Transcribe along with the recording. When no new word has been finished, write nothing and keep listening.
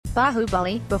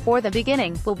Baahubali, Before the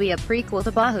Beginning, will be a prequel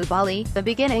to Baahubali, The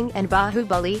Beginning, and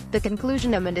Baahubali, The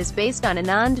Conclusion, and is based on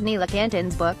Anand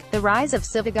Neelakantan's book, The Rise of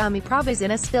Sivagami Prabhas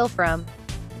in a still from.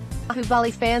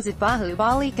 Baahubali fans at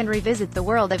Baahubali can revisit the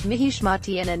world of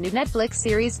Mahishmati in a new Netflix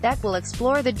series that will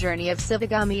explore the journey of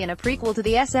Sivagami in a prequel to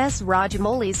the S.S.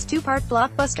 Rajamouli's two-part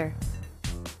blockbuster.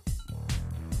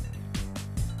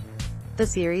 The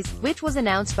series, which was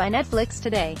announced by Netflix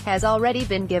today, has already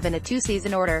been given a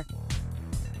two-season order.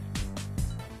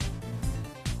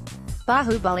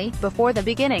 Baahubali, Before the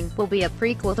Beginning, will be a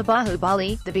prequel to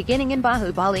Baahubali, The Beginning, and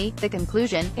Baahubali, The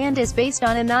Conclusion, and is based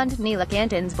on Anand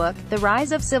Neelakantan's book, The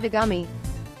Rise of Sivagami.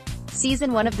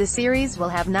 Season 1 of the series will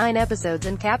have 9 episodes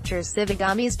and captures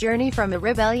Sivagami's journey from a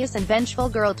rebellious and vengeful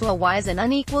girl to a wise and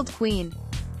unequaled queen.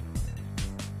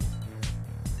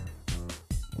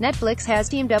 Netflix has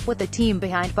teamed up with the team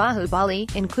behind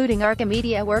Baahubali, including Arca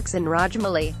Media Works and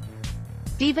Rajamouli.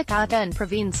 Divakata and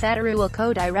Praveen Sataru will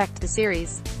co-direct the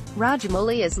series.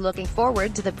 Rajamouli is looking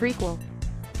forward to the prequel.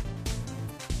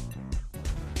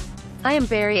 "I am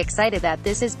very excited that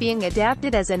this is being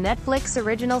adapted as a Netflix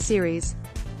original series.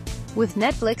 With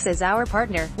Netflix as our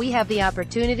partner, we have the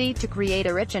opportunity to create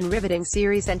a rich and riveting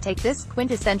series and take this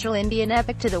quintessential Indian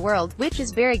epic to the world, which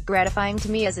is very gratifying to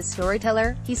me as a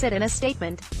storyteller," he said in a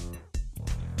statement.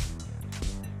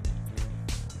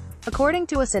 According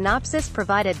to a synopsis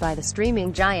provided by the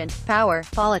streaming giant, power,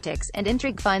 politics, and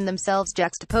intrigue find themselves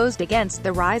juxtaposed against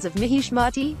the rise of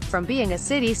Mahishmati. From being a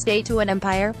city-state to an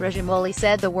empire, Rajamouli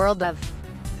said the world of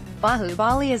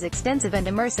Baahubali is extensive and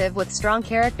immersive with strong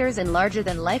characters and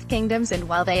larger-than-life kingdoms, and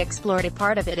while they explored a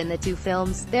part of it in the 2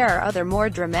 films, there are other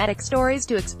more dramatic stories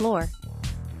to explore.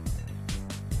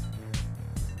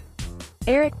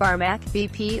 Eric Barmack,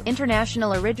 VP,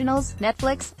 International Originals,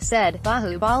 Netflix, said,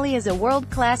 "Baahubali is a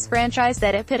world-class franchise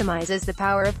that epitomizes the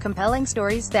power of compelling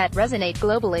stories that resonate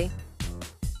globally.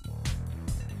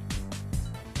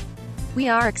 We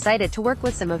are excited to work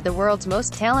with some of the world's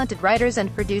most talented writers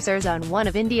and producers on one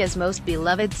of India's most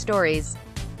beloved stories.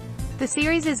 The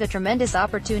series is a tremendous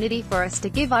opportunity for us to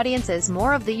give audiences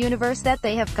more of the universe that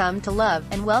they have come to love,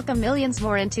 and welcome millions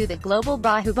more into the global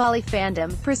Baahubali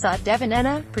fandom." Prasad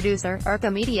Devanena, producer,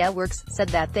 Arca Media Works, said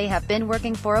that they have been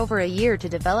working for over a year to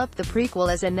develop the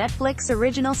prequel as a Netflix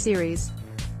original series.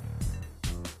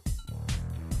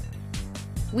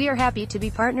 "We are happy to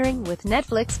be partnering with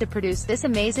Netflix to produce this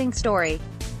amazing story.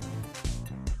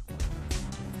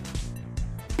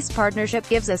 This partnership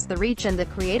gives us the reach and the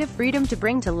creative freedom to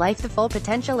bring to life the full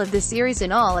potential of the series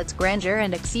in all its grandeur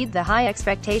and exceed the high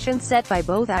expectations set by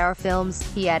both our films,"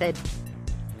 he added.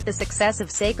 The success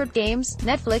of Sacred Games,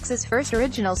 Netflix's first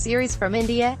original series from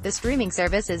India, the streaming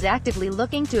service is actively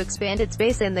looking to expand its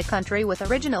base in the country with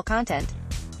original content.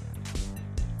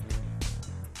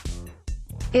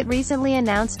 It recently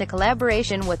announced a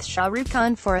collaboration with Shah Rukh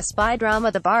Khan for a spy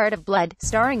drama The Bard of Blood,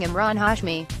 starring Imran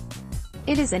Hashmi.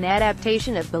 It is an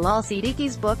adaptation of Bilal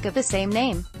Siddiqui's book of the same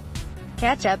name.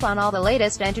 Catch up on all the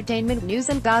latest entertainment news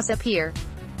and gossip here.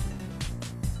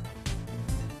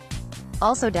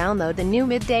 Also download the new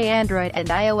Midday Android and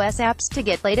iOS apps to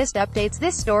get latest updates.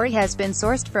 This story has been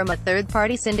sourced from a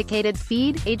third-party syndicated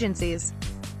feed agencies.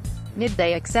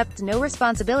 Midday accepts no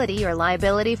responsibility or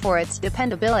liability for its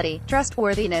dependability,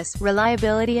 trustworthiness,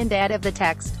 reliability, and date of the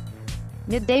text.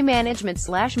 Midday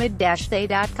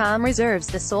Management/mid-day.com reserves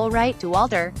the sole right to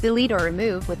alter, delete, or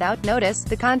remove, without notice,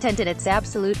 the content in its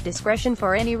absolute discretion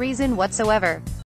for any reason whatsoever.